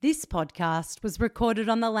This podcast was recorded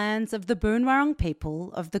on the lands of the Boonwurrung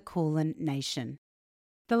people of the Kulin Nation.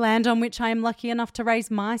 The land on which I am lucky enough to raise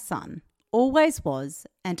my son always was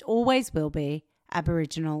and always will be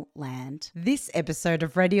Aboriginal land. This episode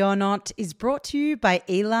of Ready or Not is brought to you by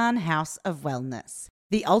Elan House of Wellness,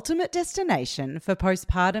 the ultimate destination for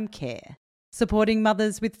postpartum care, supporting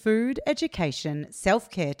mothers with food, education,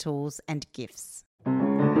 self-care tools and gifts.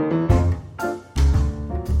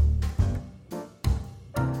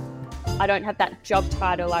 I don't have that job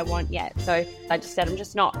title I want yet. So I just said, I'm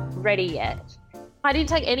just not ready yet. I didn't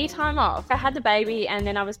take any time off. I had the baby and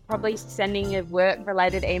then I was probably sending a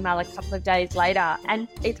work-related email a couple of days later. And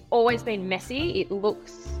it's always been messy. It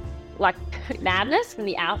looks like madness from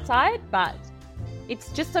the outside, but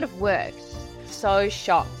it's just sort of worked. So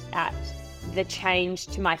shocked at the change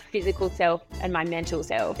to my physical self and my mental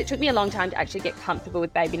self. It took me a long time to actually get comfortable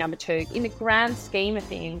with baby number 2. In the grand scheme of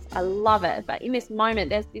things, I love it. But in this moment,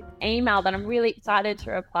 there's this email that I'm really excited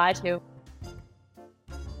to reply to.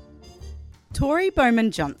 Tori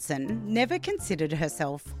Bowman Johnson never considered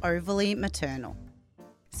herself overly maternal.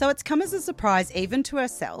 So it's come as a surprise even to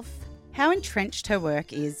herself how entrenched her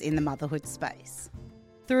work is in the motherhood space.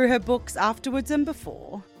 Through her books Afterwards and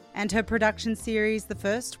Before and her production series The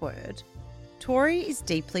First Word, Tori is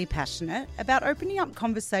deeply passionate about opening up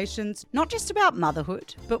conversations not just about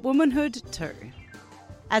motherhood, but womanhood too.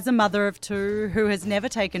 As a mother of 2 who has never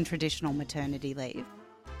taken traditional maternity leave,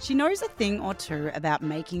 she knows a thing or two about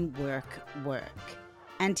making work work.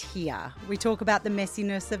 And here we talk about the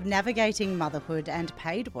messiness of navigating motherhood and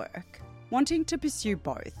paid work, wanting to pursue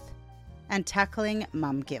both, and tackling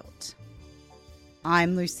mum guilt.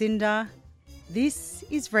 I'm Lucinda. This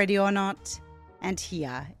is Ready or Not. And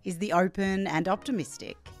here is the open and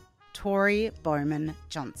optimistic Tori Bowman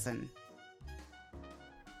Johnson.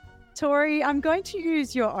 Tori, I'm going to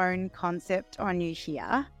use your own concept on you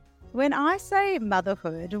here. When I say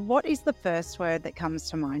motherhood, what is the first word that comes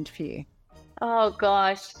to mind for you? Oh,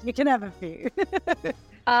 gosh. You can have a few.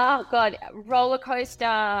 Oh, God. Roller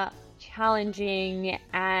coaster, challenging,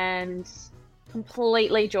 and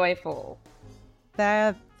completely joyful.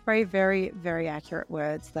 They're 3 very, very accurate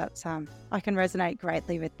words that I can resonate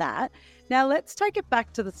greatly with that. Now let's take it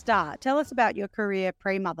back to the start. Tell us about your career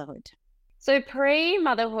pre-motherhood. So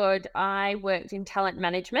pre-motherhood, I worked in talent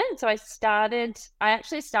management. So I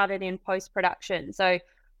actually started in post-production. So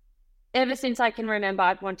ever since I can remember,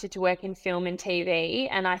 I've wanted to work in film and TV,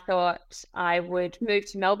 and I thought I would move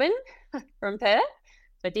to Melbourne from Perth.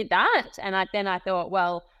 So I did that. And then I thought,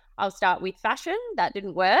 well, I'll start with fashion. That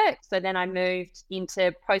didn't work. So then I moved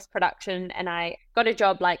into post-production and I got a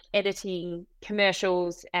job like editing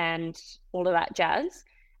commercials and all of that jazz.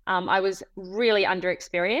 I was really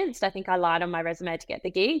underexperienced. I think I lied on my resume to get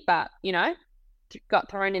the gig, but,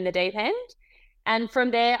 got thrown in the deep end. And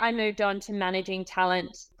from there, I moved on to managing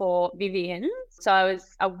talent for Vivian. So I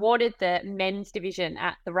was awarded the men's division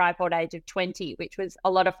at the ripe old age of 20, which was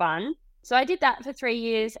a lot of fun. So I did that for 3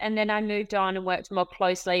 years, and then I moved on and worked more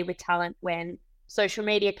closely with talent when social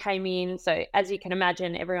media came in. So as you can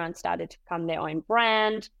imagine, everyone started to become their own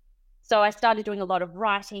brand. So I started doing a lot of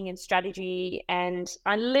writing and strategy, and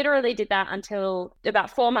I literally did that until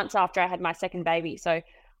about 4 months after I had my second baby. So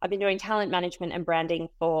I've been doing talent management and branding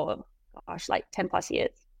for, like 10 plus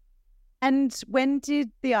years. And when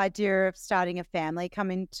did the idea of starting a family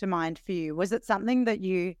come into mind for you? Was it something that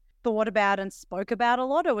you thought about and spoke about a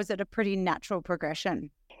lot, or was it a pretty natural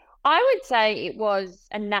progression? I would say it was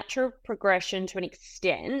a natural progression to an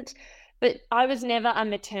extent, but I was never a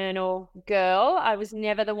maternal girl. I was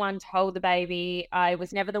never the one to hold the baby. I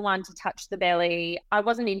was never the one to touch the belly. I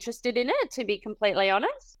wasn't interested in it, to be completely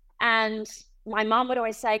honest. And my mum would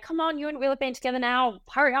always say, come on, you and Will have been together now.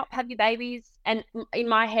 Hurry up, have your babies. And in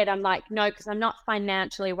my head, I'm like, no, because I'm not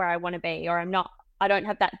financially where I want to be, or I don't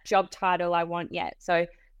have that job title I want yet. So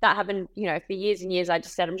that happened, for years and years. I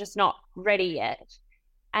just said, I'm just not ready yet.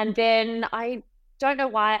 And then I don't know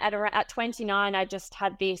why at 29, I just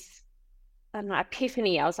had this,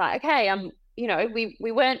 epiphany. I was like, okay,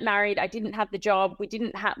 we weren't married. I didn't have the job.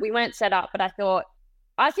 We weren't set up, but I thought,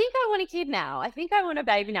 I think I want a kid now. I think I want a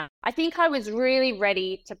baby now. I think I was really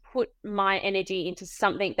ready to put my energy into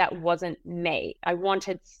something that wasn't me. I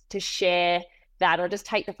wanted to share that or just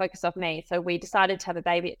take the focus off me. So we decided to have a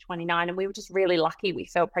baby at 29, and we were just really lucky. We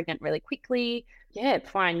fell pregnant really quickly. Yeah,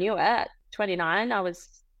 before I knew it, at 29, I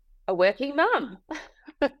was a working mum.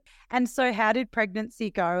 And so how did pregnancy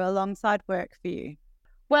go alongside work for you?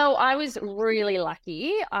 Well, I was really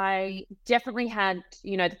lucky. I definitely had,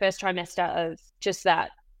 the first trimester of just that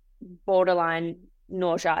borderline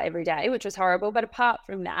nausea every day, which was horrible. But apart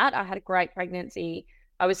from that, I had a great pregnancy.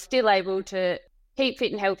 I was still able to keep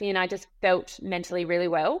fit and healthy, and I just felt mentally really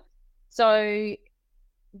well. So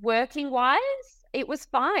working wise, it was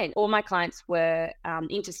fine. All my clients were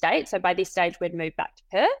interstate. So by this stage, we'd moved back to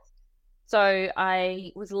Perth. So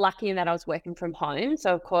I was lucky in that I was working from home.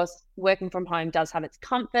 So of course, working from home does have its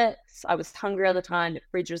comforts. I was hungry all the time. The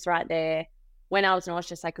fridge was right there. When I was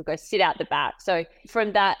nauseous, I could go sit out the back. So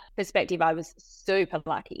from that perspective, I was super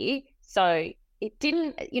lucky. So it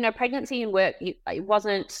didn't, pregnancy and work, it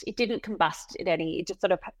didn't combust at any. It just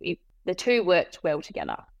sort of, the two worked well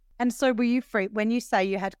together. And so were you when you say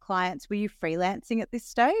you had clients, were you freelancing at this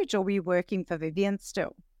stage or were you working for Vivian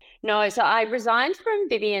still? No, so I resigned from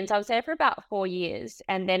Vivian's. I was there for about 4 years.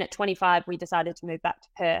 And then at 25, we decided to move back to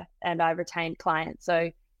Perth and I retained clients.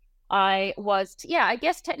 So I was, I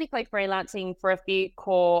guess technically freelancing for a few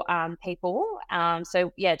core people.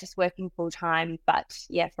 Just working full time, but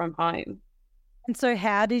from home. And so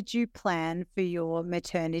how did you plan for your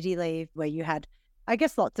maternity leave where you had, I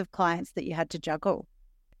guess, lots of clients that you had to juggle?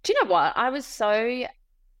 Do you know what? I was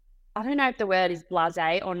I don't know if the word is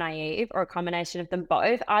blasé or naive or a combination of them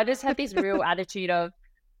both. I just had this real attitude of,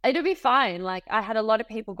 it'll be fine. Like I had a lot of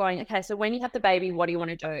people going, okay, so when you have the baby, what do you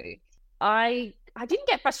want to do? I didn't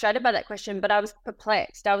get frustrated by that question, but I was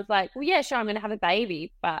perplexed. I was like, well, yeah, sure, I'm going to have a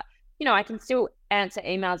baby, but, I can still answer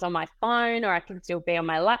emails on my phone or I can still be on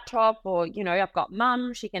my laptop or, I've got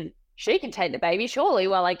mum. She can take the baby surely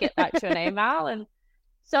while I get back to an email. And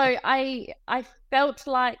so I felt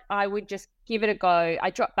like I would just give it a go. I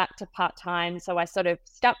dropped back to part-time. So I sort of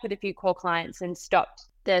stuck with a few core clients and stopped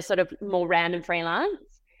the sort of more random freelance.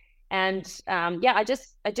 And I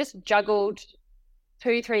just juggled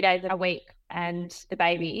 2-3 days a week and the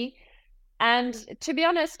baby. And to be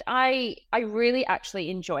honest, I really actually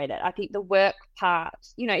enjoyed it. I think the work part,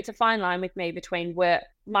 it's a fine line with me between work.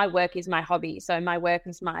 My work is my hobby. So my work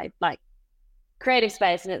is my creative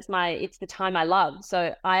space and it's the time I love.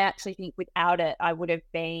 So I actually think without it, I would have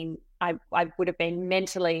been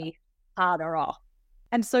mentally harder off.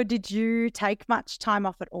 And so did you take much time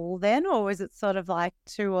off at all then? Or was it sort of like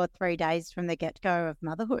 2 or 3 days from the get-go of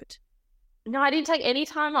motherhood? No, I didn't take any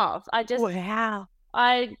time off. Wow.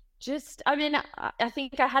 I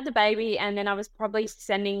think I had the baby and then I was probably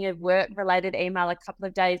sending a work-related email a couple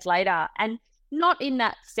of days later. And not in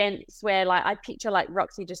that sense where I picture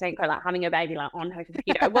Roxy Jacenko humming a baby on her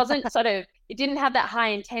computer. It wasn't it didn't have that high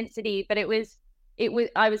intensity, but I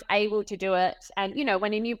was able to do it. And,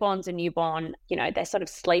 when a newborn's a newborn, they sort of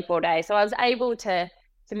sleep all day. So I was able to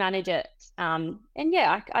manage it.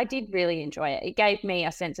 I did really enjoy it. It gave me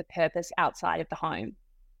a sense of purpose outside of the home.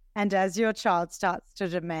 And as your child starts to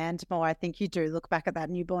demand more, I think you do look back at that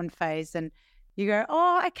newborn phase and you go,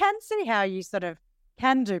 oh, I can see how you sort of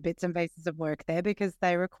can do bits and pieces of work there because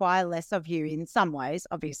they require less of you in some ways,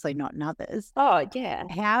 obviously not in others. Oh, yeah.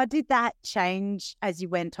 How did that change as you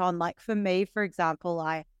went on? Like for me, for example,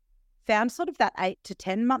 I found sort of that 8 to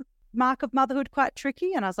 10 month mark of motherhood quite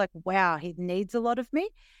tricky. And I was like, wow, he needs a lot of me.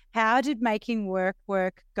 How did making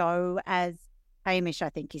work go as Hamish, I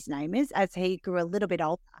think his name is, as he grew a little bit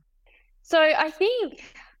older? So I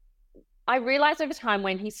think I realized over time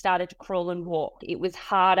when he started to crawl and walk, it was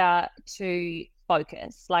harder to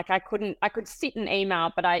focus. I could sit and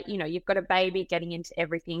email, but you've got a baby getting into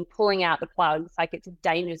everything, pulling out the plugs, it's a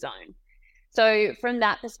danger zone. So from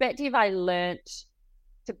that perspective, I learnt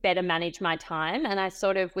to better manage my time. And I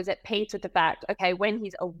sort of was at peace with the fact, okay, when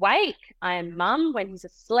he's awake, I am mum. When he's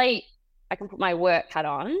asleep, I can put my work hat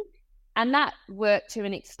on. And that worked to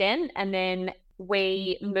an extent. And then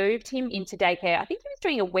we moved him into daycare. I think he was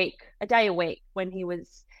doing a day a week when he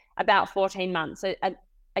was about 14 months. So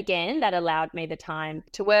again, that allowed me the time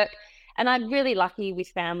to work. And I'm really lucky with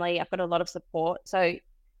family. I've got a lot of support. So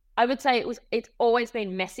I would say it's always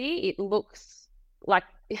been messy. It looks like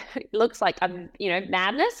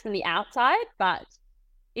madness from the outside, but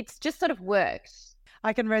it's just sort of worked.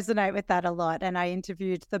 I can resonate with that a lot. And I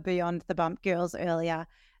interviewed the Beyond the Bump girls earlier.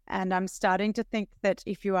 And I'm starting to think that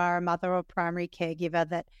if you are a mother or primary caregiver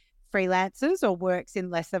that freelances or works in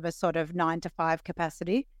less of a sort of 9 to 5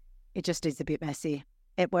 capacity, it just is a bit messy.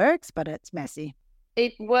 It works, but it's messy.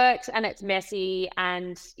 It works and it's messy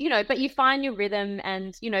and, but you find your rhythm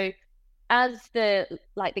and, as the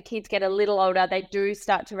kids get a little older, they do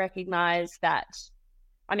start to recognize that.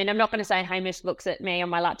 I mean, I'm not going to say Hamish looks at me on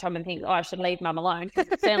my laptop and thinks, oh, I should leave mum alone,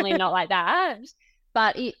 because it's certainly not like that.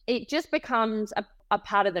 But it just becomes a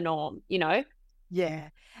part of the norm, Yeah.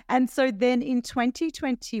 And so then in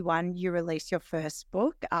 2021, you released your first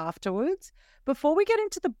book afterwards. Before we get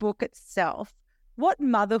into the book itself, what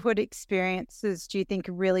motherhood experiences do you think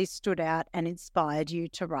really stood out and inspired you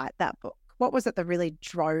to write that book? What was it that really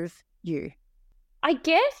drove you? I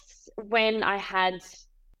guess when I had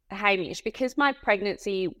Hamish, because my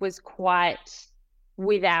pregnancy was quite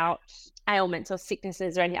without ailments or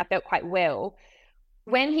sicknesses or anything, I felt quite well.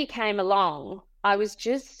 When he came along, I was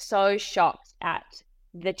just so shocked at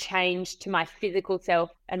the change to my physical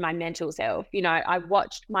self and my mental self. You know, I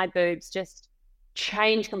watched my boobs just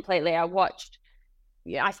change completely.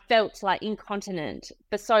 I felt like incontinent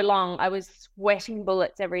for so long. I was sweating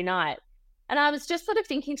bullets every night. And I was just sort of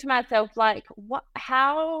thinking to myself, like,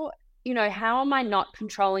 how am I not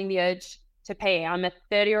controlling the urge to pee? I'm a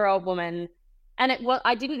 30-year-old woman. And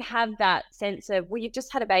I didn't have that sense of, well, you've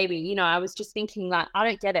just had a baby. You know, I was just thinking, like, I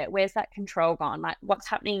don't get it. Where's that control gone? Like, what's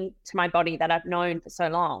happening to my body that I've known for so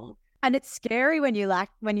long? And it's scary when you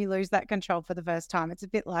lose that control for the first time. It's a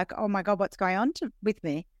bit like, oh my God, what's going on with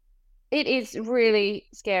me? It is really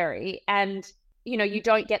scary. And, you know, you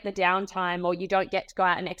don't get the downtime, or you don't get to go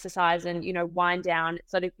out and exercise and, you know, wind down. It's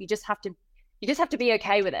sort of, you just have to be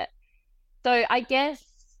okay with it. So I guess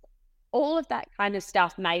all of that kind of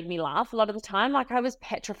stuff made me laugh a lot of the time. Like, I was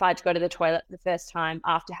petrified to go to the toilet the first time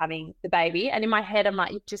after having the baby. And in my head, I'm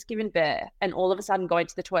like, you've just given birth. And all of a sudden going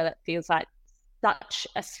to the toilet feels like such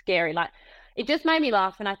a scary, like, it just made me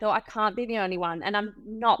laugh. And I thought, I can't be the only one. And I'm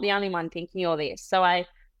not the only one thinking all this. So I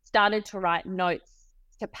started to write notes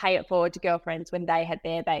to pay it forward to girlfriends when they had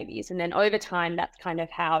their babies. And then over time, that's kind of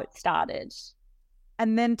how it started.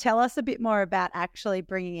 And then tell us a bit more about actually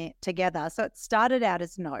bringing it together. So it started out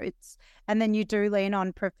as notes, and then you do lean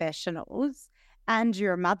on professionals, and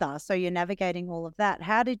you're a mother, so you're navigating all of that.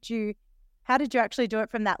 How did you actually do it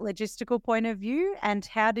from that logistical point of view, and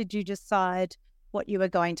how did you decide what you were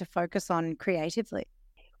going to focus on creatively?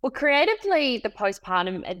 Well, creatively, the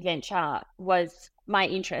postpartum adventure was my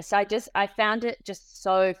interest. I found it just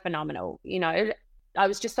so phenomenal. You know, I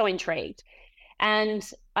was just so intrigued. And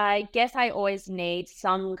I guess I always need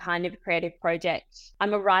some kind of creative project.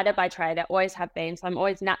 I'm a writer by trade. I always have been. So I'm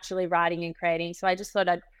always naturally writing and creating. So I just thought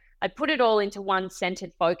I'd put it all into one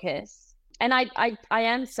centered focus. And I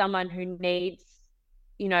am someone who needs,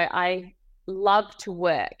 you know, I love to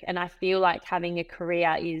work, and I feel like having a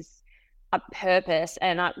career is a purpose.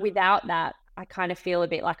 And without that, I kind of feel a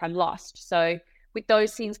bit like I'm lost. So with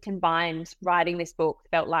those things combined, writing this book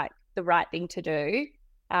felt like the right thing to do.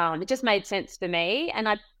 It just made sense for me. And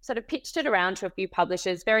I sort of pitched it around to a few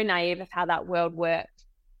publishers, very naive of how that world worked.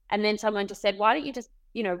 And then someone just said, why don't you just,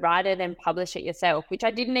 you know, write it and publish it yourself, which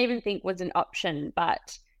I didn't even think was an option.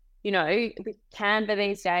 But, you know, with Canva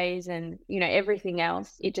these days and, you know, everything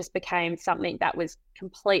else, it just became something that was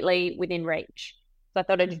completely within reach. So I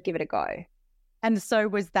thought I'd just give it a go. And so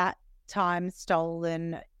was that time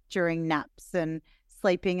stolen during naps and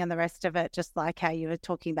sleeping and the rest of it, just like how you were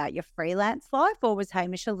talking about your freelance life, or was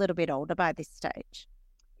Hamish a little bit older by this stage?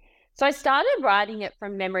 So I started writing it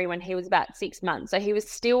from memory when he was about 6 months. So he was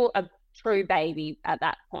still a true baby at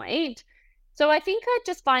that point. So I think I'd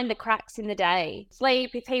just find the cracks in the day.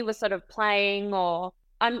 Sleep, if he was sort of playing, or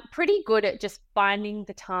I'm pretty good at just finding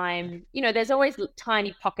the time. You know, there's always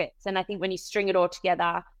tiny pockets. And I think when you string it all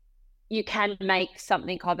together, you can make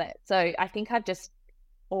something of it. So I think I've just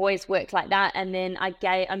always worked like that. And then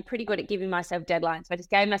I'm pretty good at giving myself deadlines. So I just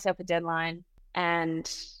gave myself a deadline, and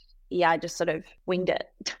I just sort of winged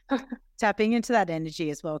it. Tapping into that energy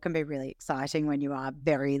as well can be really exciting when you are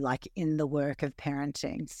very like in the work of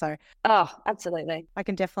parenting. So, oh, absolutely. I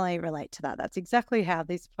can definitely relate to that. That's exactly how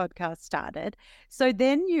this podcast started. So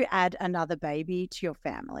then you add another baby to your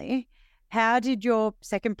family. How did your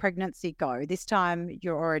second pregnancy go? This time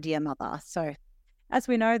you're already a mother. So as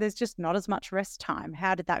we know, there's just not as much rest time.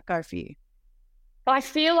 How did that go for you? I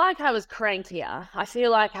feel like I was crankier. I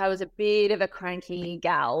feel like I was a bit of a cranky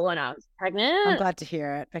gal when I was pregnant. I'm glad to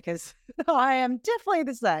hear it, because I am definitely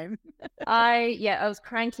the same. I was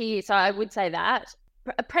cranky. So I would say that.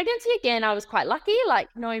 Pregnancy, again, I was quite lucky, like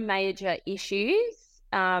no major issues.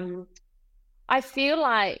 I feel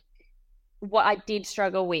like what I did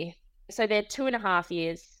struggle with, so they're 2.5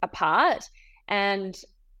 years apart, and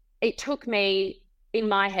it took me, in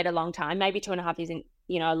my head, a long time. Maybe 2.5 years in,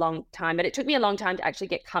 you know, a long time, but it took me a long time to actually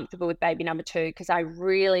get comfortable with baby number 2, because I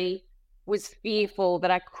really was fearful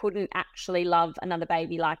that I couldn't actually love another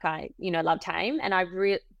baby like I, you know, loved Tame. And I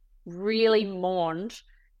really mourned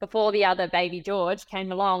before the other baby George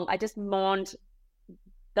came along. I just mourned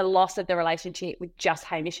the loss of the relationship with just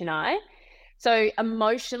Hamish and I. So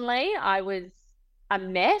emotionally, I was a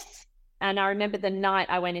mess. And I remember the night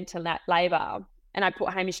I went into that labor and I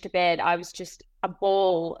put Hamish to bed, I was just a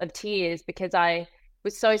ball of tears, because I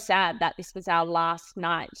was so sad that this was our last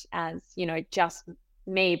night as, you know, just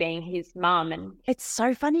me being his mum. And it's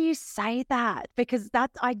so funny you say that, because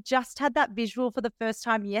I just had that visual for the first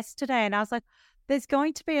time yesterday, and I was like, there's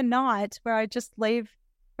going to be a night where I just leave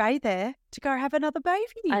Ray there to go have another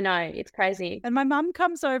baby. I know, it's crazy. And my mum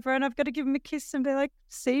comes over and I've got to give him a kiss and be like,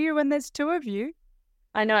 see you when there's two of you.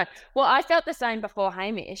 I know. Well, I felt the same before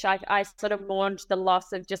Hamish. I sort of mourned the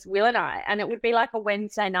loss of just Will and I, and it would be like a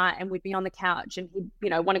Wednesday night and we'd be on the couch and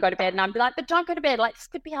he'd, want to go to bed, and I'd be like, but don't go to bed. Like, this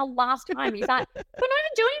could be our last time. He's like, we're not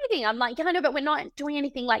even doing anything. I'm like, yeah, I know, but we're not doing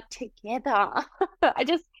anything like together.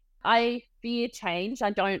 I fear change.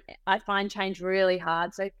 I find change really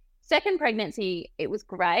hard. So second pregnancy, it was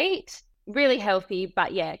great, really healthy,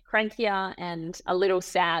 but yeah, crankier and a little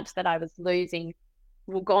sad that I was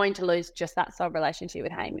going to lose just that soul relationship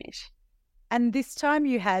with Hamish. And this time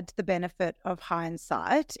you had the benefit of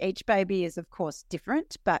hindsight. Each baby is, of course,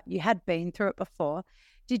 different, but you had been through it before.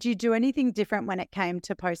 Did you do anything different when it came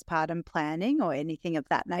to postpartum planning or anything of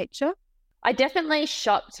that nature? I definitely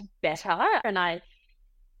shopped better and I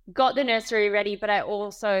got the nursery ready, but I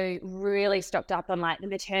also really stocked up on like the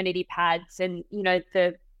maternity pads and,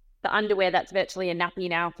 the underwear that's virtually a nappy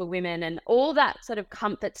now for women and all that sort of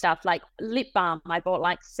comfort stuff, like lip balm. I bought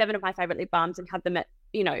like 7 of my favorite lip balms and had them at,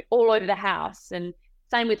 all over the house, and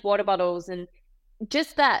same with water bottles, and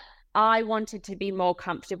just that I wanted to be more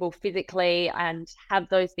comfortable physically and have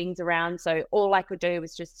those things around. So all I could do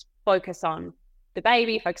was just focus on the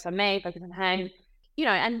baby, focus on me, focus on him,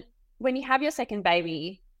 and when you have your second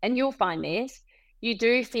baby, and you'll find this, you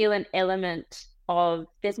do feel an element of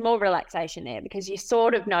there's more relaxation there because you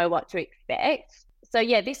sort of know what to expect. So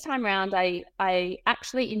yeah, this time around, I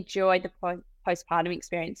actually enjoyed the postpartum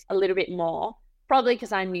experience a little bit more, probably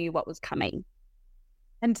because I knew what was coming.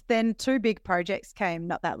 And then 2 big projects came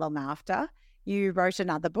not that long after. You wrote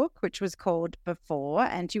another book, which was called Before,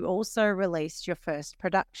 and you also released your first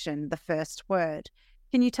production, The First Word.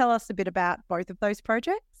 Can you tell us a bit about both of those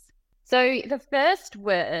projects? So the first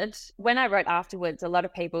word, when I wrote afterwards, a lot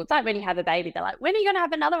of people, it's like when you have a baby, they're like, when are you going to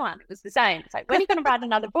have another one? It was the same. It's like, when are you going to write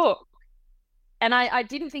another book? And I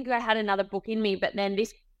didn't think I had another book in me, but then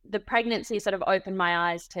the pregnancy sort of opened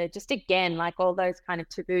my eyes to just, again, like all those kind of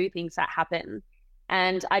taboo things that happen.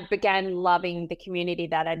 And I began loving the community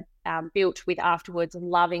that I'd built with afterwards and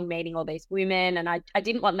loving meeting all these women. And I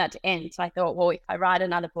didn't want that to end. So I thought, well, if I write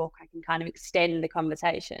another book, I can kind of extend the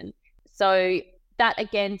conversation. So that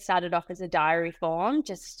again started off as a diary form,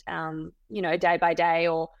 just, day by day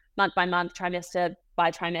or month by month, trimester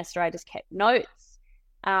by trimester, I just kept notes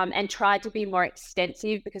and tried to be more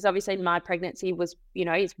extensive because obviously my pregnancy was,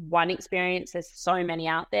 is one experience. There's so many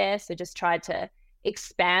out there. So just tried to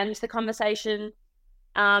expand the conversation.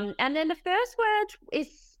 And then the first word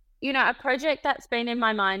is, a project that's been in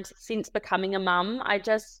my mind since becoming a mum. I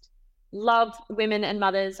just love women and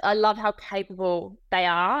mothers. I love how capable they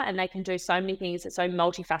are and they can do so many things. It's so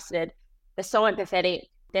multifaceted. They're so empathetic.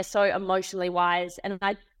 They're so emotionally wise. And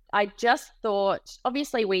I just thought,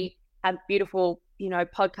 obviously we have beautiful,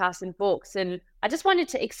 podcasts and books, and I just wanted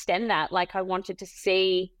to extend that. Like I wanted to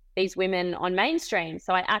see these women on mainstream.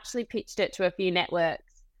 So I actually pitched it to a few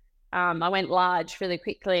networks. I went large really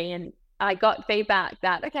quickly and I got feedback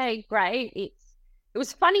that, okay, great. It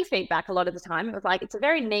was funny feedback a lot of the time. It was like, it's a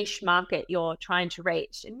very niche market you're trying to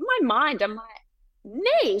reach. In my mind, I'm like,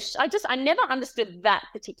 niche? I never understood that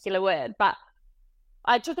particular word, but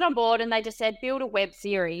I took it on board and they just said, build a web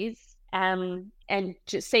series and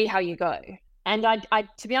just see how you go. And I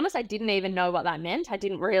to be honest, I didn't even know what that meant. I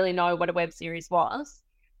didn't really know what a web series was.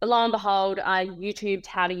 But lo and behold, I YouTubed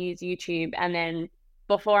how to use YouTube. And then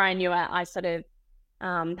before I knew it, I sort of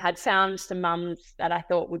had found some mums that I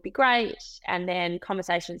thought would be great, and then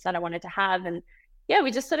conversations that I wanted to have. And yeah,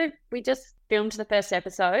 we just filmed the first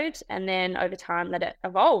episode, and then over time let it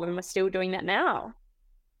evolve, and we're still doing that now.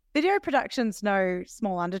 Video production's no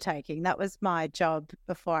small undertaking. That was my job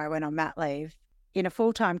before I went on mat leave in a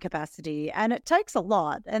full-time capacity, and it takes a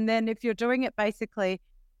lot. And then if you're doing it basically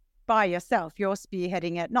by yourself, you're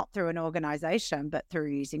spearheading it not through an organisation, but through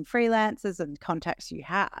using freelancers and contacts you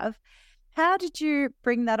have. How did you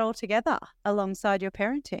bring that all together alongside your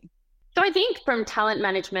parenting? So I think from talent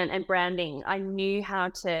management and branding, I knew how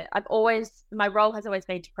to, my role has always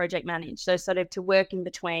been to project manage. So sort of to work in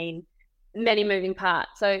between many moving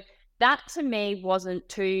parts. So that to me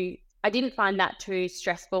I didn't find that too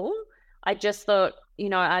stressful. I just thought,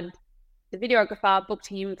 the videographer booked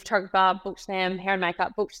him, photographer booked them, hair and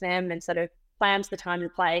makeup booked them, and sort of planned the time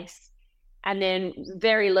and place. And then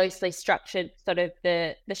very loosely structured sort of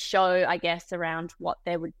the show, I guess, around what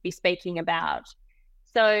they would be speaking about.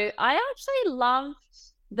 So I actually loved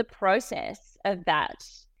the process of that.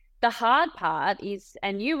 The hard part is,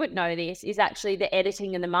 and you would know this, is actually the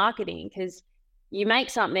editing and the marketing, because you make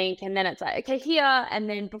something and then it's like, okay, here. And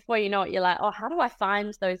then before you know it, you're like, oh, how do I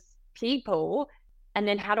find those people? And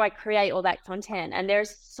then how do I create all that content? And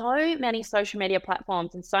there's so many social media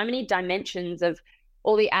platforms and so many dimensions of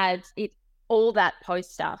all the ads, all that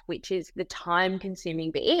post stuff, which is the time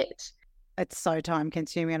consuming bit. It's so time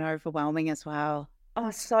consuming and overwhelming as well.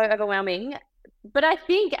 Oh, so overwhelming. But I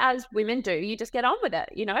think as women do, you just get on with it.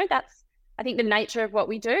 You know, that's, I think, the nature of what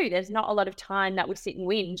we do. There's not a lot of time that we sit and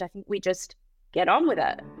whinge. I think we just get on with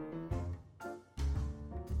it.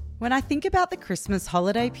 When I think about the Christmas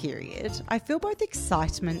holiday period, I feel both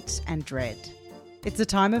excitement and dread. It's a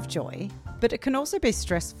time of joy, but it can also be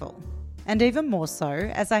stressful. And even more so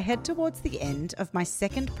as I head towards the end of my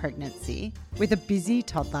second pregnancy with a busy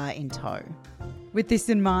toddler in tow. With this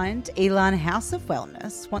in mind, Elan House of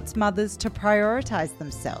Wellness wants mothers to prioritise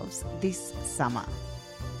themselves this summer.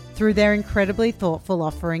 Through their incredibly thoughtful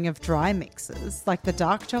offering of dry mixes like the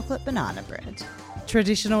dark chocolate banana bread,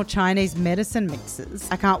 traditional Chinese medicine mixes,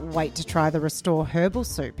 I can't wait to try the Restore herbal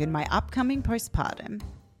soup in my upcoming postpartum,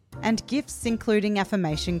 and gifts including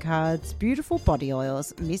affirmation cards, beautiful body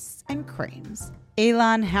oils, mists and creams,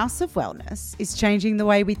 Elan House of Wellness is changing the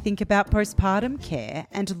way we think about postpartum care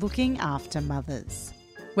and looking after mothers.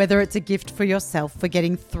 Whether it's a gift for yourself for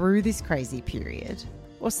getting through this crazy period,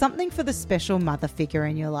 or something for the special mother figure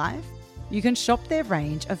in your life, you can shop their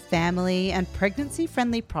range of family and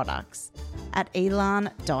pregnancy-friendly products at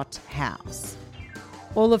elan.house.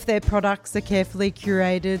 All of their products are carefully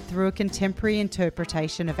curated through a contemporary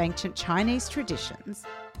interpretation of ancient Chinese traditions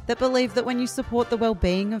that believe that when you support the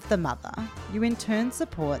well-being of the mother, you in turn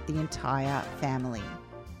support the entire family.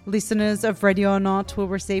 Listeners of Ready or Not will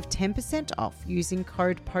receive 10% off using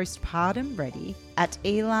code POSTPARTUMREADY at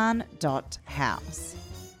elan.house.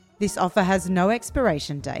 This offer has no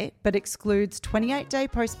expiration date but excludes 28-day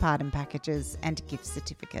postpartum packages and gift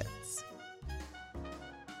certificates.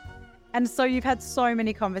 And so you've had so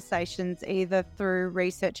many conversations either through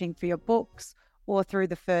researching for your books or through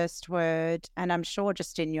the first word, and I'm sure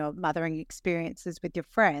just in your mothering experiences with your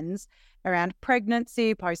friends around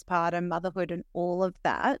pregnancy, postpartum, motherhood and all of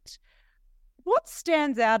that. What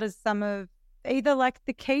stands out as some of either like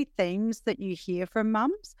the key themes that you hear from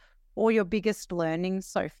mums or your biggest learnings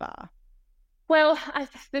so far? Well,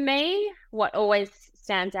 for me, what always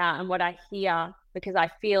stands out and what I hear, because I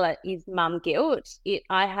feel it, is mum guilt.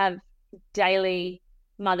 I have daily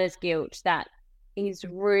mother's guilt that is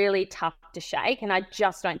really tough to shake, and I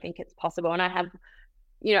just don't think it's possible. And I have,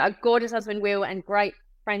 a gorgeous husband, Will, and great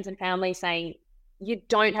friends and family saying, you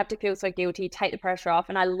don't have to feel so guilty, take the pressure off.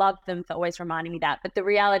 And I love them for always reminding me that. But the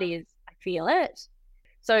reality is I feel it.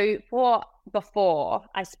 So before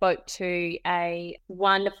I spoke to a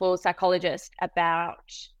wonderful psychologist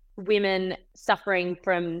about women suffering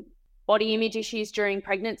from body image issues during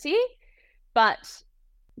pregnancy, but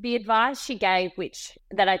the advice she gave,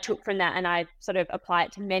 that I took from that and I sort of apply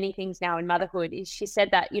it to many things now in motherhood, is she said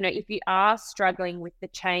that, if you are struggling with the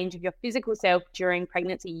change of your physical self during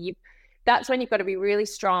pregnancy, that's when you've got to be really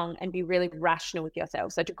strong and be really rational with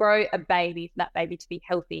yourself. So to grow a baby, for that baby to be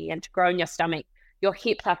healthy and to grow in your stomach, your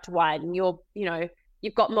hips have to widen,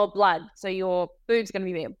 you've got more blood, so your boob's going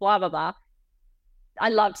to be big, blah, blah, blah. I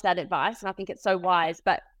loved that advice and I think it's so wise,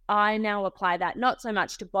 but I now apply that not so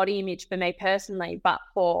much to body image for me personally, but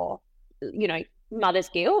for, mother's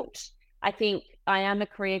guilt. I think I am a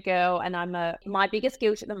career girl and my biggest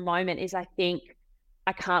guilt at the moment is I think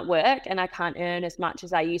I can't work and I can't earn as much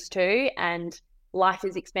as I used to, and life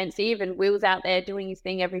is expensive and Will's out there doing his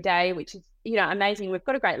thing every day, which is, amazing. We've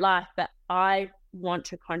got a great life, but I want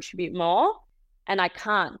to contribute more and I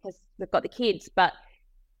can't because we've got the kids. But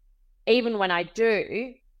even when I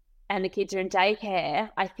do, and the kids are in daycare,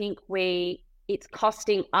 I think it's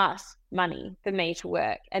costing us money for me to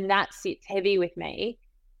work, and that sits heavy with me.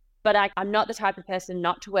 But I'm not the type of person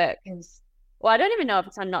not to work because, I don't even know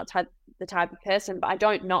if I'm not the type of person, but I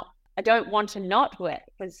don't want to not work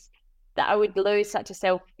because that I would lose such a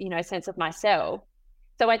sense of myself.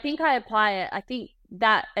 So I think I apply it. I think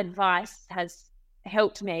that advice has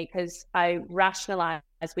helped me because I rationalize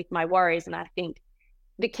with my worries, and I think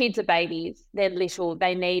the kids are babies, they're little,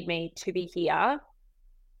 they need me to be here.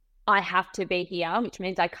 I have to be here, which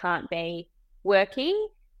means I can't be working.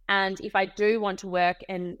 And if I do want to work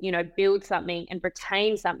and, build something and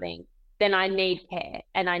retain something, then I need care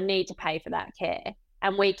and I need to pay for that care.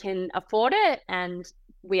 And we can afford it, and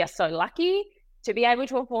we are so lucky to be able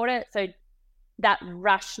to afford it. So that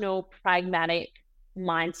rational, pragmatic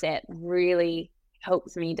mindset really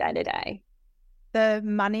helps me day to day. The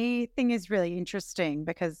money thing is really interesting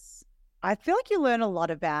because I feel like you learn a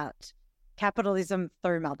lot about capitalism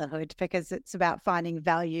through motherhood because it's about finding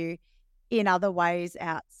value in other ways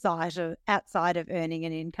outside of earning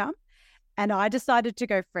an income. And I decided to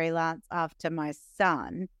go freelance after my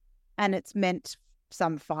son, and it's meant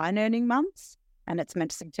some fine earning months and it's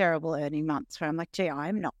meant some terrible earning months where I'm like, gee,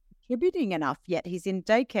 I'm not contributing enough, yet he's in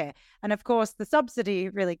daycare. And of course, the subsidy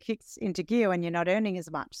really kicks into gear when you're not earning as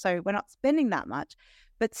much. So we're not spending that much,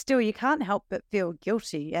 but still you can't help but feel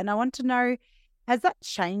guilty. And I want to know, has that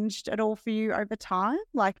changed at all for you over time?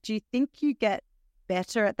 Like, do you think you get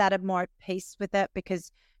better at that and more at peace with it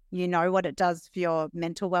because you know what it does for your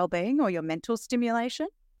mental well-being or your mental stimulation?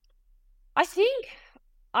 I think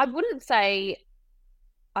I wouldn't say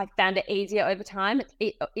I found it easier over time.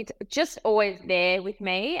 It's just always there with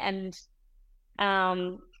me. And,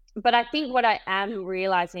 but I think what I am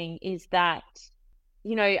realizing is that,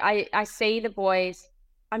 you know, I see the boys.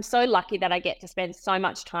 I'm so lucky that I get to spend so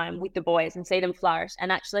much time with the boys and see them flourish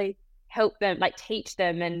and actually help them, like teach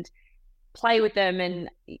them and play with them. And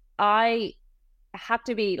I have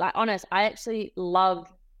to be like honest, I actually love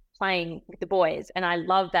playing with the boys and I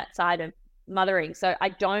love that side of mothering. So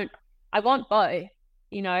I want both,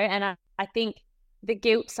 you know, and I think the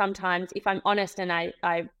guilt sometimes, if I'm honest and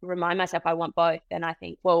I remind myself I want both, then I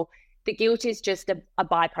think, well, the guilt is just a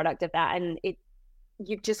byproduct of that. And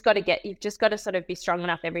you've just got to sort of be strong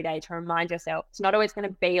enough every day to remind yourself it's not always going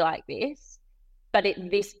to be like this, but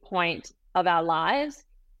at this point of our lives,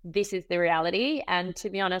 this is the reality. And to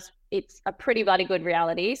be honest, it's a pretty bloody good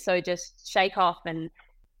reality. So just shake off and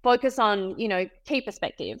focus on, you know, key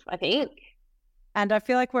perspective, I think. And I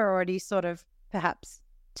feel like we're already sort of perhaps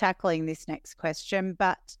tackling this next question,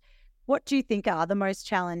 but what do you think are the most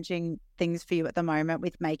challenging things for you at the moment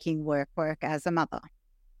with making work as a mother?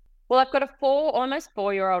 Well, I've got a almost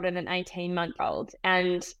 4-year-old and an 18-month-old,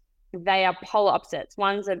 and they are polar opposites.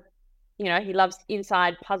 One's you know, he loves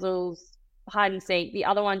inside puzzles, hide and seek. The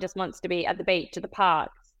other one just wants to be at the beach, at the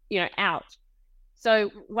park, you know, out. So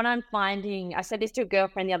what I'm finding, I said this to a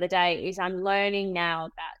girlfriend the other day, is I'm learning now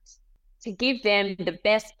that to give them the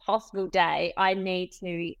best possible day, I need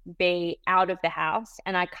to be out of the house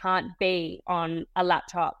and I can't be on a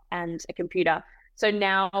laptop and a computer. So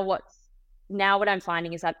now what I'm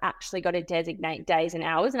finding is I've actually got to designate days and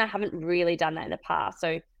hours, and I haven't really done that in the past.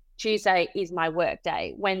 So Tuesday is my work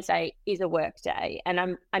day, Wednesday is a work day, and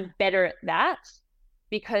I'm better at that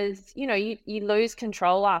because, you know, you lose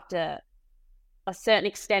control after a certain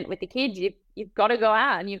extent with the kids. You've got to go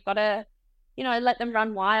out and you've got to, you know, let them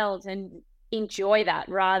run wild and enjoy that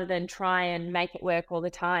rather than try and make it work all the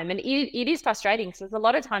time. And it is frustrating because there's a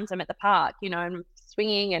lot of times I'm at the park, you know, and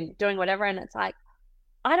swinging and doing whatever, and it's like,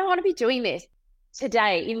 I don't want to be doing this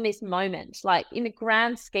today in this moment. Like in the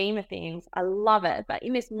grand scheme of things, I love it. But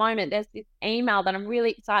in this moment, there's this email that I'm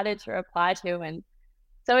really excited to reply to. And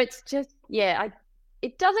so it's just,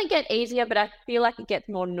 it doesn't get easier, but I feel like it gets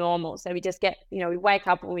more normal. So we just get, you know, we wake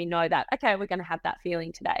up and we know that, okay, we're going to have that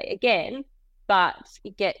feeling today again, but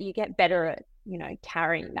you get better at, you know,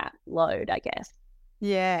 carrying that load, I guess.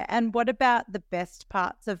 Yeah. And what about the best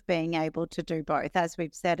parts of being able to do both? As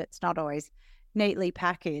we've said, it's not always neatly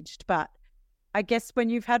packaged, but I guess when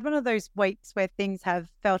you've had one of those weeks where things have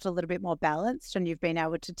felt a little bit more balanced and you've been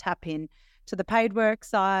able to tap in to the paid work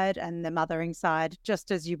side and the mothering side, just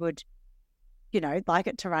as you would, you know, like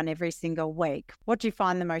it to run every single week, what do you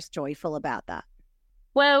find the most joyful about that?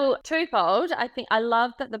 Well, twofold. I think I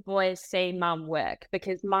love that the boys see mum work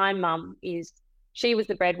because my mum she was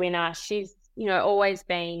the breadwinner. She's, you know, always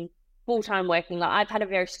been full-time working. Like I've had a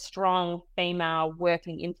very strong female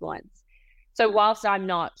working influence. So whilst I'm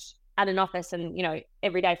not at an office and, you know,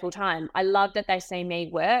 every day full time, I love that they see me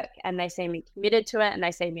work and they see me committed to it and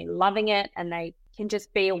they see me loving it and they can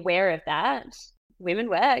just be aware of that. Women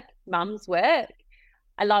work, mums work.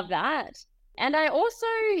 I love that. And I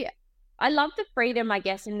love the freedom, I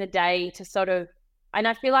guess, in the day to sort of, and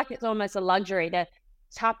I feel like it's almost a luxury to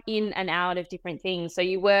tap in and out of different things. So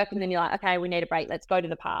you work and then you're like, okay, we need a break. Let's go to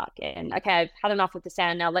the park. And okay, I've had enough with the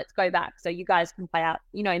sand. Now let's go back. So you guys can play out,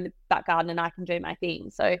 you know, in the back garden and I can do my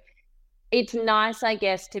thing. So it's nice, I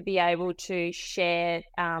guess, to be able to share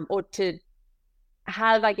or to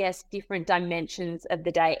have, I guess, different dimensions of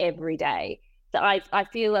the day every day. So I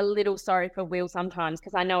feel a little sorry for Will sometimes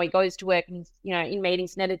because I know he goes to work and, you know, in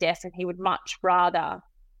meetings and at a desk, and he would much rather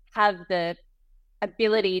have the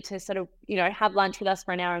ability to sort of, you know, have lunch with us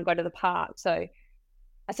for an hour and go to the park. So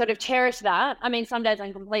I sort of cherish that. I mean, some days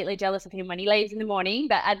I'm completely jealous of him when he leaves in the morning,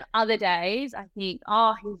 but at other days I think,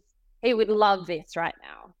 oh, he would love this right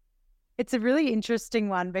now. It's a really interesting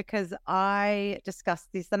one because I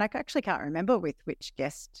discussed this, and I actually can't remember with which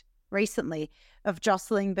guest recently, of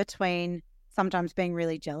jostling between sometimes being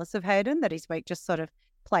really jealous of Hayden that his week just sort of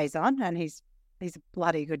plays on, and he's a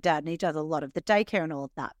bloody good dad and he does a lot of the daycare and all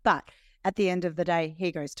of that. But at the end of the day,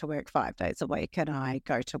 he goes to work 5 days a week and I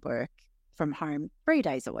go to work from home 3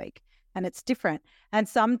 days a week. And it's different. And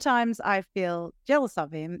sometimes I feel jealous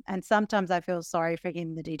of him. And sometimes I feel sorry for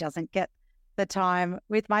him that he doesn't get the time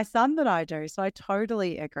with my son that I do. So I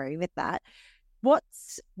totally agree with that.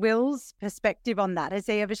 What's Will's perspective on that? Has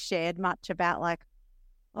he ever shared much about like,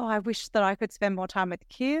 oh, I wish that I could spend more time with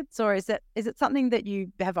kids? Or is it something that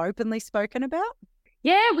you have openly spoken about?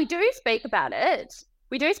 Yeah, we do speak about it.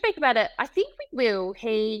 I think with Will,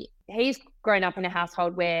 he's grown up in a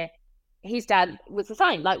household where his dad was the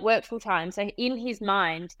same, like worked full time. So in his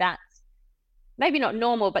mind, that's maybe not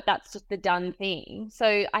normal, but that's just the done thing.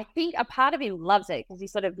 So I think a part of him loves it because he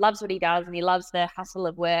sort of loves what he does and he loves the hustle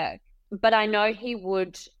of work. But I know he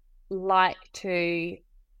would like to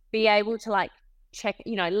be able to like check,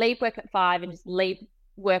 leave work at 5 and just leave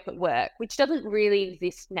work at work, which doesn't really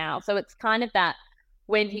exist now. So it's kind of that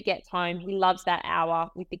when he gets home, he loves that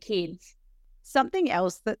hour with the kids. Something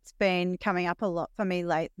else that's been coming up a lot for me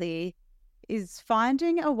lately is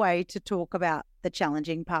finding a way to talk about the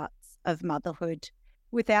challenging parts of motherhood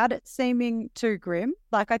without it seeming too grim.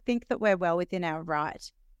 Like I think that we're well within our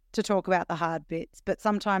right to talk about the hard bits, but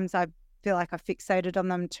sometimes I feel like I fixated on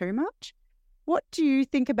them too much. What do you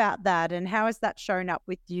think about that, and how has that shown up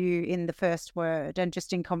with you in the first word and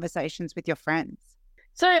just in conversations with your friends?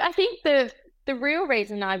 So I think the real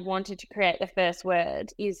reason I wanted to create the first word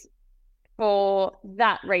is for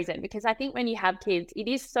that reason, because I think when you have kids, it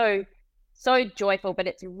is so joyful, but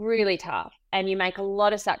it's really tough and you make a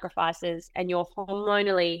lot of sacrifices and you're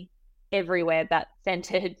hormonally everywhere but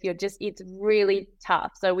centered. It's really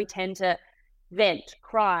tough. So we tend to vent,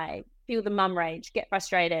 cry, feel the mum rage, get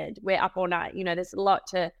frustrated. We're up all night. There's a lot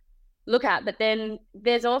to look at, but then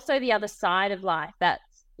there's also the other side of life.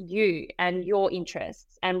 That's you and your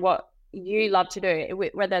interests and what you love to do,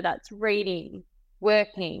 whether that's reading,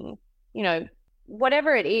 working,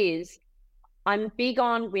 whatever it is. I'm big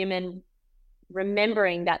on women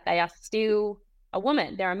remembering that they are still a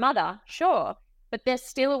woman. They're a mother, sure, but they're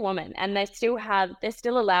still a woman and they're still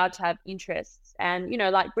allowed to have interests. And,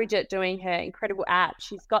 like Bridget doing her incredible app,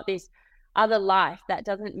 she's got this other life. That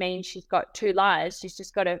doesn't mean she's got 2 lives. She's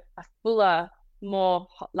just got a fuller, more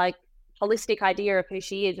like holistic idea of who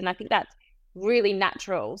she is. And I think that's really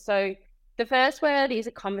natural. So the first word is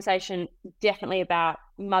a conversation definitely about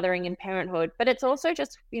mothering and parenthood, but it's also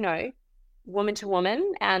just, woman to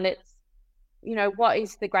woman. And it's, what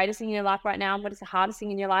is the greatest thing in your life right now? And what is the hardest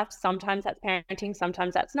thing in your life? Sometimes that's parenting,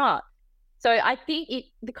 sometimes that's not. So I think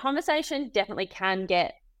the conversation definitely can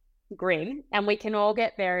get grim and we can all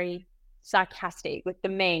get very sarcastic with the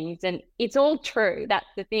memes, and it's all true. That's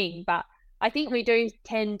the thing. But I think we do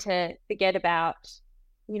tend to forget about,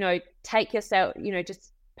 take yourself,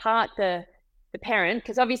 just part the parent,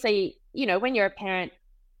 because obviously, when you're a parent,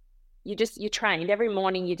 you're trained every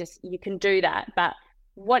morning. You can do that. But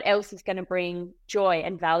what else is going to bring joy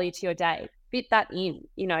and value to your day? Fit that in,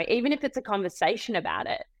 even if it's a conversation about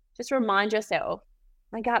it, just remind yourself,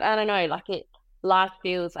 like, I don't know, life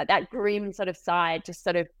feels like that grim sort of side just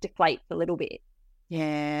sort of deflates a little bit.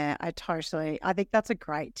 Yeah, I think that's a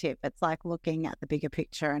great tip. It's like looking at the bigger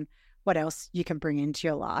picture and what else you can bring into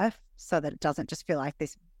your life so that it doesn't just feel like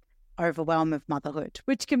this overwhelm of motherhood,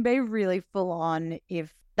 which can be really full on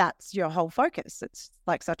if that's your whole focus. It's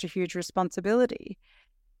like such a huge responsibility.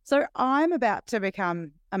 So I'm about to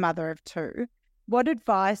become a mother of 2. What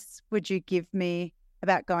advice would you give me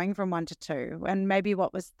about going from 1 to 2, and maybe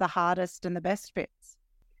what was the hardest and the best bits?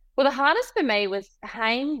 Well, the hardest for me was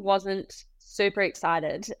Haim wasn't super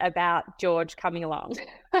excited about George coming along.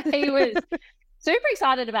 He was super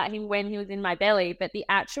excited about him when he was in my belly, but the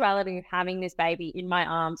actuality of having this baby in my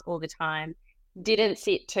arms all the time didn't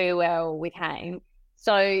sit too well with Haim.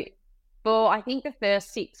 So for I think the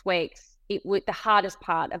first 6 weeks, the hardest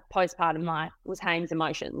part of postpartum life was Haim's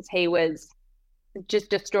emotions. He was just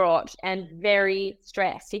distraught and very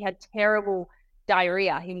stressed. He had terrible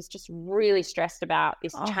diarrhea. He was just really stressed about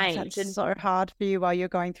this change. That's so hard for you while you're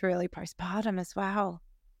going through early postpartum as well.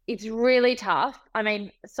 It's really tough. I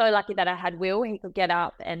mean, so lucky that I had Will. He could get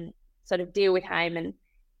up and sort of deal with Haim. And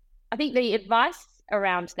I think the advice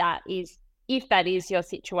around that is, if that is your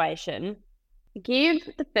situation, give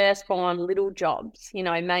the firstborn little jobs,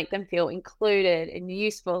 make them feel included and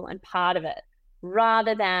useful and part of it,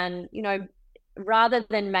 rather than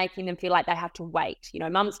making them feel like they have to wait.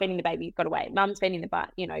 Mum's feeding the baby, you've got to wait. Mum's feeding the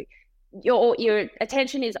butt, your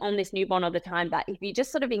attention is on this newborn all the time. But if you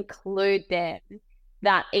just sort of include them,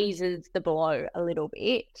 that eases the blow a little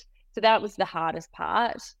bit. So that was the hardest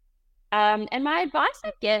part. And my advice,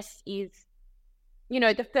 I guess, is,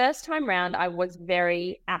 the first time round, I was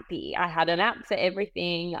very appy. I had an app for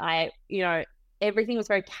everything. Everything was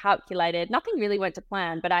very calculated. Nothing really went to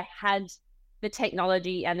plan, but I had the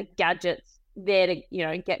technology and the gadgets there to,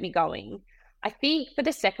 get me going. I think for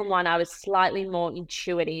the second one, I was slightly more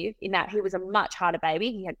intuitive in that he was a much harder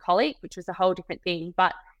baby. He had colic, which was a whole different thing.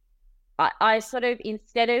 But I sort of,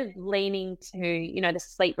 instead of leaning to, the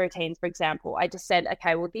sleep routines, for example, I just said,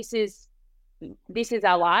 okay, well, this is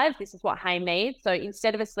our life. This is what Haim needs. So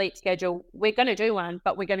instead of a sleep schedule, we're going to do one,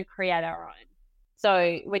 but we're going to create our own.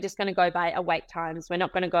 So we're just going to go by awake times. We're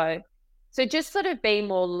not going to go. So just sort of be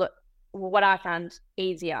more, what I found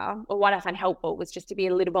easier or what I found helpful was just to be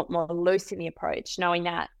a little bit more loose in the approach, knowing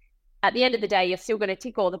that at the end of the day, you're still going to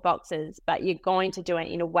tick all the boxes, but you're going to do it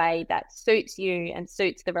in a way that suits you and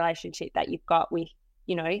suits the relationship that you've got with,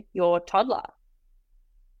 your toddler.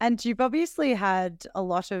 And you've obviously had a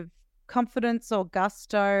lot of confidence or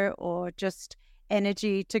gusto or just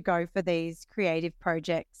energy to go for these creative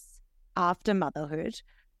projects after motherhood.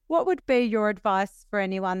 What would be your advice for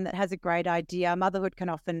anyone that has a great idea? Motherhood can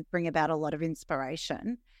often bring about a lot of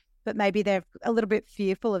inspiration, but maybe they're a little bit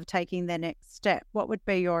fearful of taking their next step. What would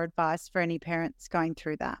be your advice for any parents going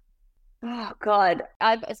through that? Oh, God.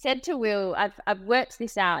 I've said to Will, I've worked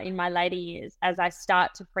this out in my later years as I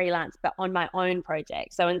start to freelance, but on my own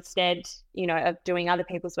project. So instead, of doing other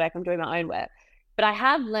people's work, I'm doing my own work. But I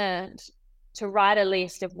have learned to write a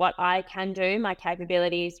list of what I can do, my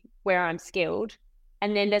capabilities, where I'm skilled.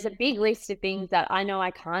 And then there's a big list of things that I know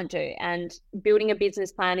I can't do. And building a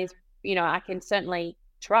business plan is, I can certainly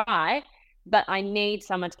try, but I need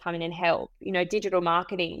someone to come in and help. Digital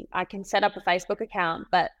marketing, I can set up a Facebook account,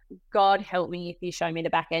 but God help me if you show me the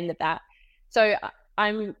back end of that. So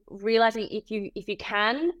I'm realizing if you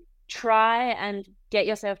can try and get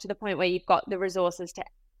yourself to the point where you've got the resources to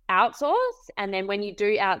outsource. And then when you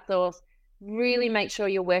do outsource, really make sure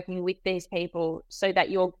you're working with these people so that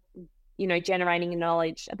you're, generating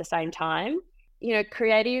knowledge at the same time.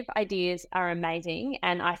 Creative ideas are amazing.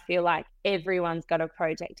 And I feel like everyone's got a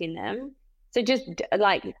project in them. So just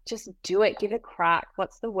do it, give it a crack.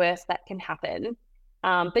 What's the worst that can happen?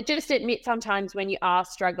 But just admit sometimes when you are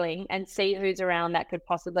struggling and see who's around that could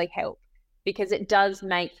possibly help, because it does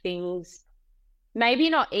make things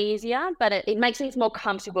maybe not easier, but it makes things more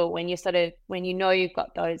comfortable when you've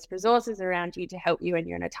got those resources around you to help you and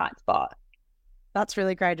you're in a tight spot. That's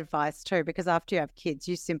really great advice too, because after you have kids,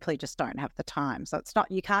 you simply just don't have the time. So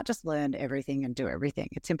you can't just learn everything and do everything.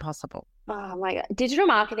 It's impossible. Oh my God. Digital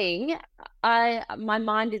marketing, my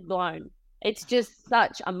mind is blown. It's just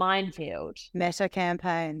such a minefield. Meta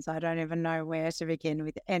campaigns, I don't even know where to begin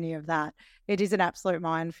with any of that. It is an absolute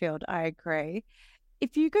minefield. I agree.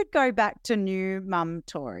 If you could go back to new mum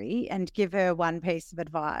Tori and give her one piece of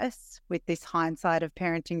advice with this hindsight of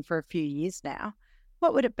parenting for a few years now,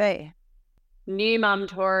 what would it be? New mum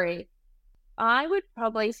Tori, I would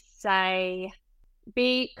probably say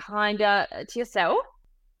be kinder to yourself.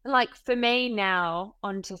 Like for me now,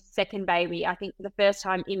 on to second baby, I think for the first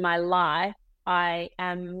time in my life, I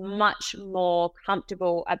am much more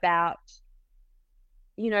comfortable about,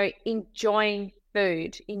 enjoying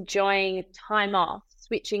food, enjoying time off,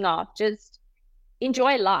 switching off, just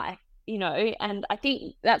enjoy life, and I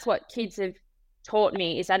think that's what kids have taught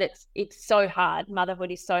me, is that it's so hard.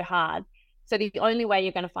 Motherhood is so hard. So the only way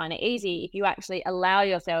you're going to find it easy if you actually allow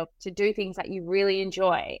yourself to do things that you really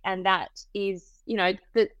enjoy. And that is,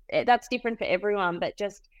 that's different for everyone, but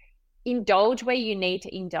just indulge where you need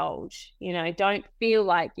to indulge. Don't feel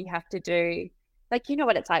like you have to do,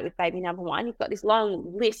 what it's like with baby number one. You've got this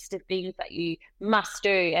long list of things that you must do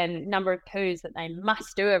and number of poos that they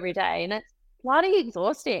must do every day. And it's bloody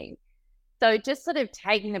exhausting. So just sort of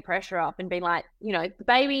taking the pressure off and being like, the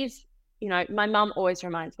babies, my mum always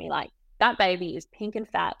reminds me, like, that baby is pink and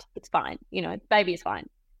fat. It's fine. The baby is fine.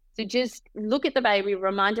 So just look at the baby,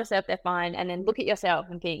 remind yourself they're fine, and then look at yourself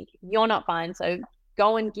and think, you're not fine. So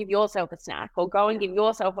go and give yourself a snack or go and give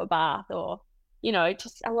yourself a bath or,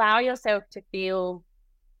 just allow yourself to feel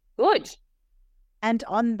good. And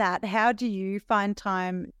on that, how do you find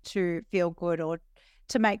time to feel good or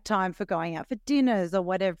to make time for going out for dinners or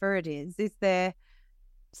whatever it is? Is there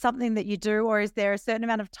something that you do, or is there a certain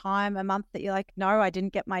amount of time a month that you're like, no, I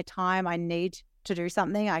didn't get my time, I need to do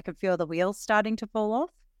something, I can feel the wheels starting to fall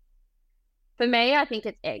off? For me, I think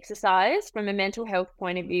it's exercise from a mental health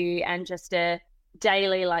point of view, and just a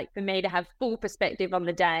daily, for me to have full perspective on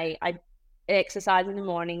the day, exercise in the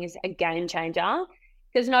morning is a game changer,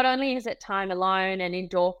 because not only is it time alone and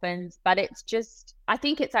endorphins, but it's just, I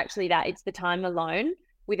think it's actually that it's the time alone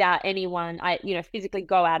without anyone. I physically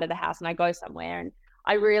go out of the house and I go somewhere, and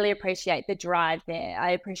I really appreciate the drive there.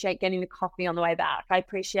 I appreciate getting the coffee on the way back. I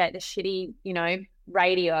appreciate the shitty,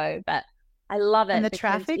 radio, but I love it. And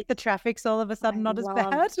the traffic's all of a sudden not as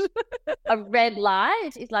bad. A red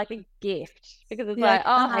light is like a gift because it's like,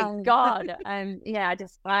 oh my God.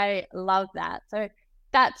 I love that. So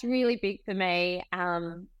that's really big for me.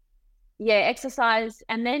 Exercise,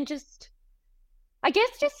 and then I guess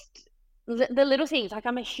the little things. Like,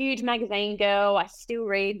 I'm a huge magazine girl. I still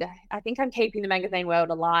read. I think I'm keeping the magazine world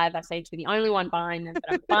alive. I seem to be the only one buying them,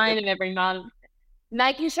 but I'm buying them every month.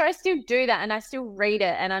 Making sure I still do that and I still read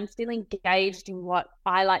it and I'm still engaged in what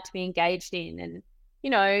I like to be engaged in.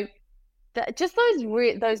 And, just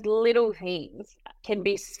those little things can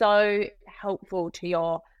be so helpful to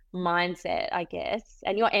your mindset, I guess,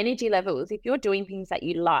 and your energy levels. If you're doing things that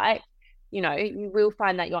you like, you will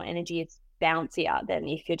find that your energy is bouncier than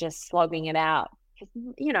if you're just slogging it out.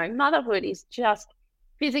 Motherhood is just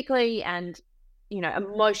physically and,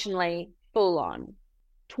 emotionally full on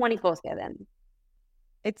 24/7.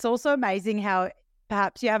 It's also amazing how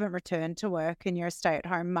perhaps you haven't returned to work and you're a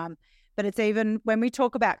stay-at-home mum, but it's even when we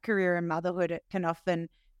talk about career and motherhood, it can often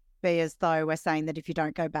be as though we're saying that if you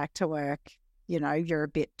don't go back to work, you're a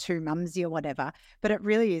bit too mumsy or whatever. But it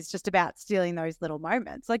really is just about stealing those little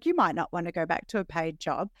moments. Like, you might not want to go back to a paid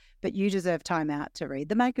job, but you deserve time out to read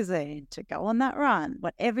the magazine, to go on that run,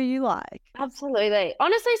 whatever you like. Absolutely.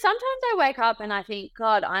 Honestly, sometimes I wake up and I think,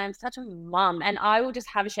 God, I am such a mum, and I will just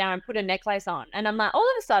have a shower and put a necklace on. And I'm like, all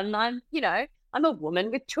of a sudden I'm a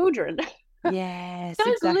woman with children. Yes,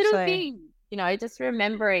 those exactly. little things, just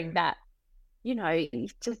remembering that, I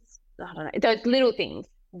don't know, those little things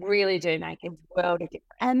really do make a world of difference.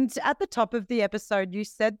 And at the top of the episode, you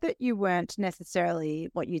said that you weren't necessarily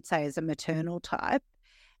what you'd say as a maternal type.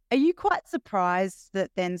 Are you quite surprised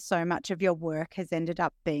that then so much of your work has ended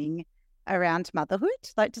up being around motherhood?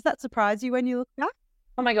 Like, does that surprise you when you look back?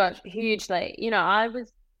 Oh my gosh, hugely.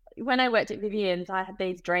 When I worked at Vivian's, I had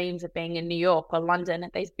these dreams of being in New York or London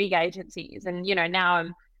at these big agencies. And, now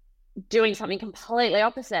I'm doing something completely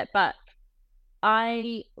opposite. But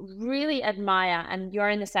I really admire, and you're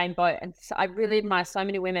in the same boat, and so I really admire so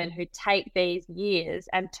many women who take these years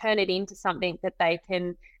and turn it into something that they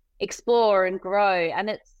can explore and grow. And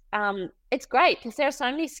it's great because there are so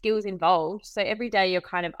many skills involved. So every day you're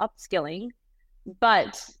kind of upskilling.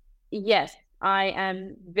 But yes, I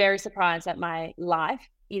am very surprised that my life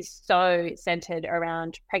is so centered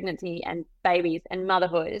around pregnancy and babies and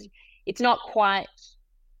motherhood. It's not quite,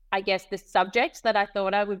 I guess, the subject that I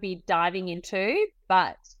thought I would be diving into,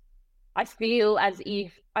 but I feel as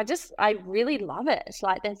if I really love it.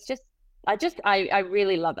 Like, I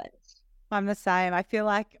really love it. I'm the same. I feel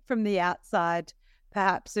like from the outside,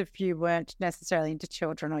 perhaps if you weren't necessarily into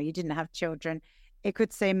children or you didn't have children, it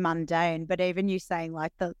could seem mundane. But even you saying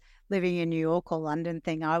like the living in New York or London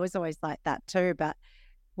thing, I was always like that too. But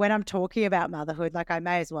when I'm talking about motherhood, like, I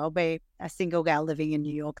may as well be a single gal living in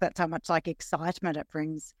New York. That's how much like excitement it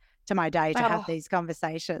brings to my day to have these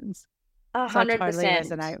conversations. 100%. So I totally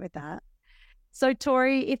resonate with that. So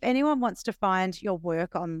Tori, if anyone wants to find your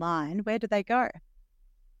work online, where do they go?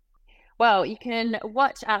 Well, you can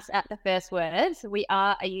watch us at The First Words. We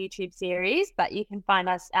are a YouTube series, but you can find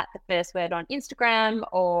us at The First Word on Instagram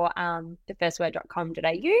or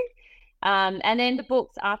thefirstword.com.au. And then the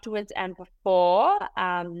books Afterwards and Before,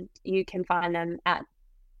 you can find them at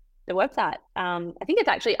the website. I think it's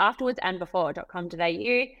actually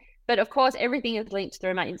afterwardsandbefore.com.au. But of course, everything is linked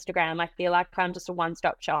through my Instagram. I feel like I'm just a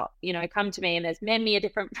one-stop shop. Come to me and there's many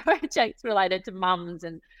different projects related to mums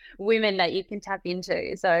and women that you can tap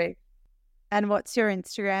into. So. And what's your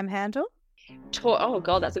Instagram handle? Oh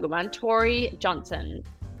God, that's a good one. Tori Johnson,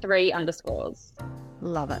 3 underscores.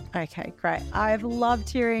 Love it. Okay, great. I've loved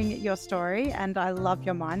hearing your story and I love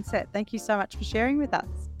your mindset. Thank you so much for sharing with us.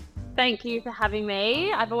 Thank you for having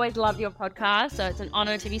me. I've always loved your podcast, so it's an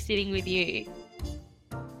honor to be sitting with you.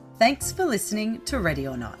 Thanks for listening to Ready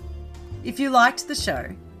or Not. If you liked the show,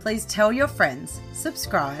 please tell your friends,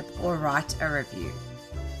 subscribe, or write a review.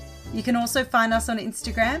 You can also find us on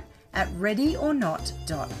Instagram at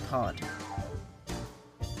readyornot.pod.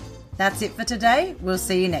 That's it for today. We'll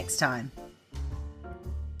see you next time.